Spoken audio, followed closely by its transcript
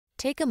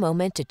Take a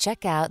moment to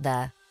check out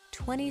the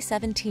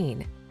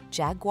 2017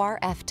 Jaguar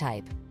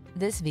F-Type.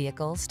 This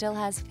vehicle still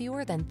has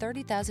fewer than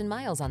 30,000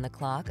 miles on the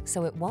clock,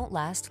 so it won't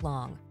last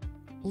long.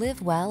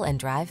 Live well and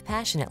drive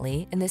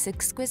passionately in this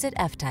exquisite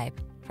F-Type,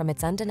 from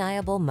its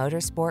undeniable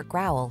motorsport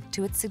growl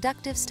to its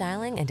seductive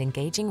styling and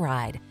engaging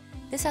ride.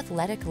 This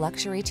athletic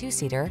luxury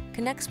two-seater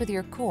connects with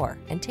your core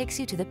and takes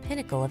you to the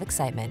pinnacle of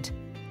excitement.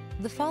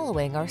 The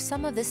following are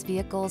some of this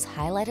vehicle's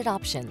highlighted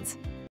options: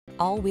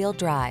 all-wheel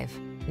drive,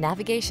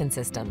 navigation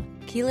system,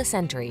 keyless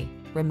entry,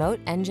 remote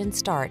engine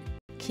start,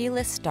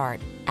 keyless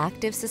start,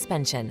 active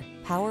suspension,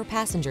 power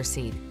passenger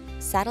seat,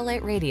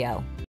 satellite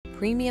radio,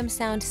 premium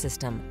sound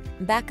system,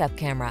 backup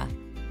camera.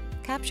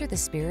 Capture the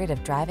spirit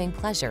of driving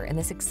pleasure in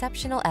this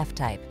exceptional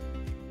F-Type.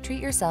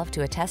 Treat yourself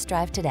to a test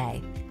drive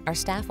today. Our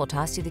staff will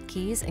toss you the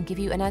keys and give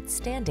you an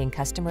outstanding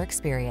customer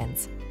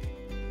experience.